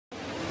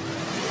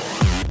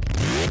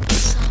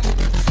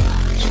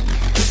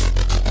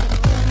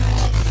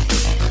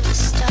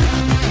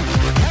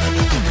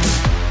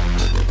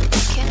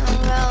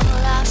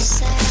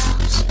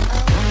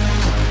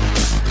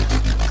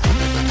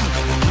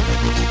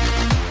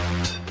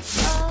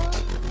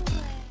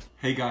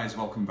Hey guys,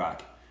 welcome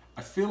back.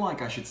 I feel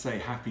like I should say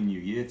Happy New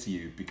Year to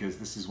you because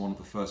this is one of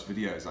the first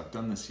videos I've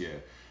done this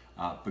year.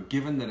 But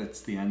given that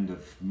it's the end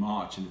of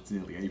March and it's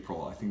nearly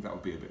April, I think that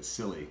would be a bit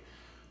silly.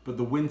 But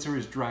the winter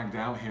is dragged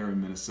out here in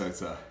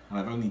Minnesota and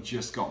I've only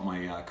just got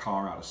my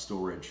car out of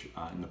storage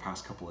in the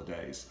past couple of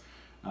days.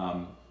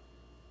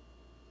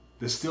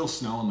 There's still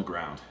snow on the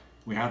ground.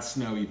 We had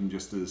snow even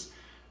just as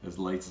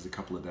late as a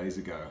couple of days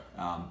ago,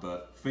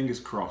 but fingers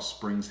crossed,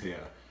 spring's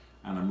here.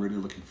 And I'm really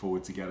looking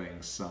forward to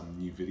getting some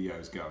new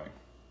videos going.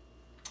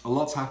 A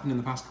lot's happened in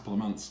the past couple of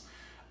months.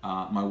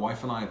 My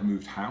wife and I have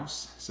moved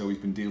house, so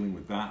we've been dealing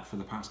with that for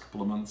the past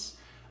couple of months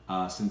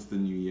since the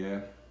new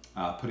year,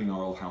 putting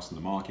our old house on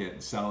the market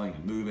and selling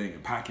and moving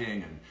and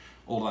packing and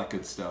all that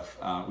good stuff.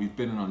 We've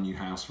been in our new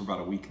house for about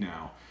a week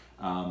now,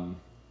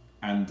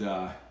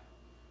 and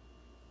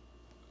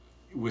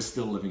we're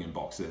still living in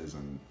boxes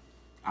and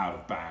out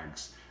of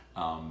bags.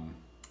 You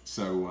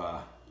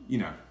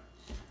know,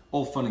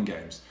 all fun and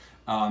games.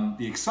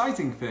 The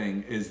exciting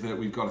thing is that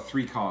we've got a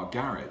 3-car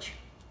garage,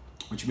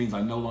 which means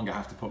I no longer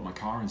have to put my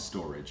car in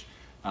storage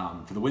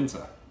for the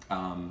winter,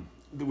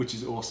 which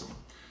is awesome.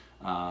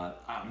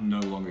 I'm no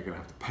longer going to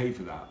have to pay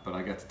for that, but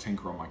I get to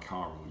tinker on my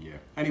car all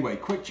year. Anyway,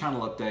 quick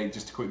channel update,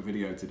 just a quick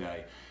video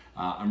today.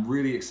 I'm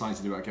really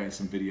excited about getting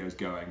some videos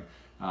going.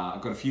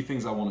 I've got a few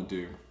things I want to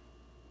do.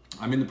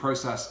 I'm in the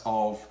process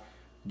of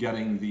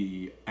getting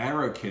the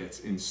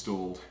Aerokit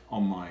installed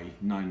on my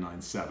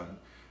 997.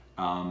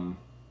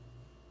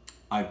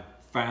 I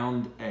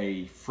found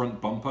a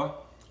front bumper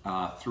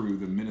through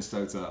the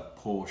Minnesota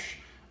Porsche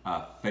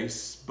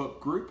Facebook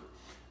group.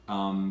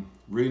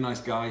 Really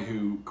nice guy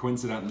who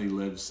coincidentally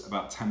lives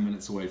about 10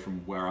 minutes away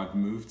from where I've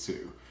moved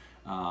to,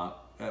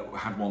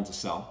 had one to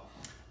sell.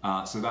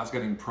 So that's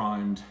getting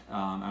primed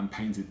and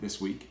painted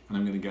this week, and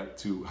I'm going to get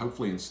to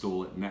hopefully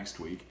install it next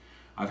week.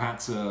 I've had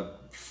to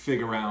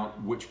figure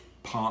out which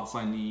parts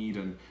I need,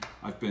 and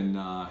I've been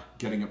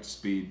getting up to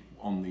speed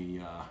on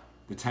the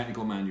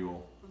technical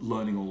manual,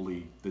 learning all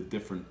the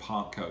different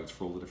part codes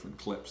for all the different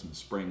clips and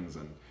springs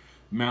and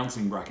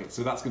mounting brackets,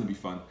 so that's going to be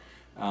fun.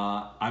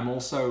 I'm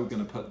also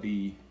going to put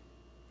the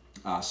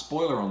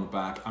spoiler on the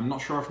back. I'm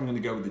not sure if I'm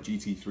going to go with the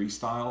GT3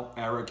 style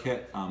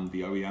Aerokit,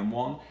 the OEM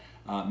one,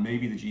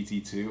 maybe the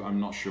GT2, I'm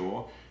not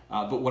sure.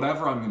 But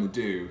whatever I'm going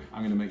to do, I'm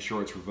going to make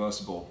sure it's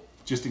reversible,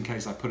 just in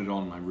case I put it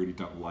on and I really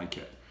don't like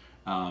it.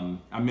 And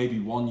maybe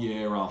one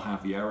year I'll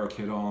have the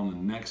Aerokit on,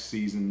 and next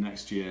season,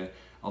 next year,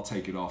 I'll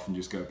take it off and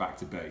just go back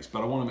to base.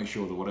 But I want to make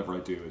sure that whatever I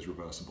do is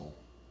reversible.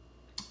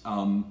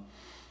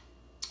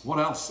 What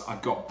else?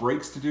 I've got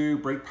brakes to do,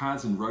 brake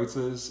pads and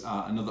rotors,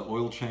 another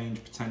oil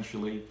change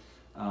potentially.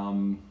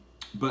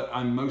 But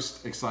I'm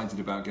most excited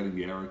about getting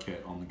the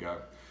Aerokit on the go.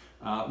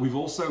 We've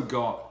also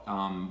got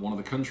one of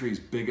the country's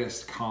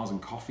biggest cars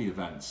and coffee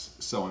events,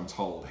 so I'm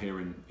told, here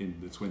in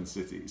the Twin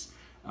Cities,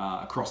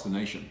 across the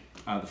nation.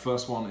 The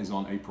first one is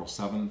on April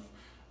 7th.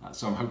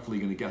 So I'm hopefully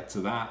going to get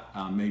to that,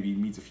 maybe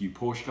meet a few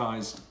Porsche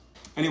guys.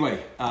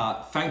 Anyway,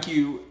 thank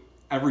you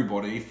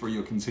everybody for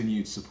your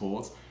continued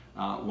support.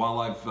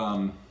 While I've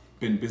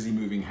been busy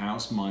moving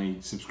house, my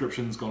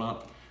subscription's gone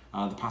up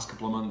the past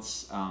couple of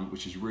months,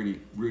 which is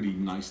really, really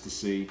nice to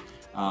see.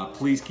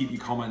 Please keep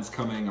your comments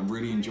coming. I'm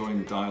really enjoying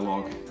the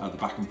dialogue, the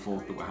back and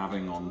forth that we're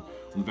having on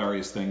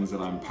various things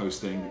that I'm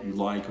posting that you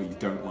like or you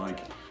don't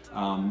like.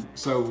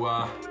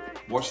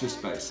 Watch this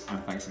space,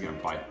 and thanks again.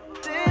 Bye.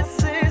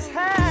 This is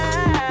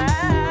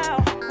how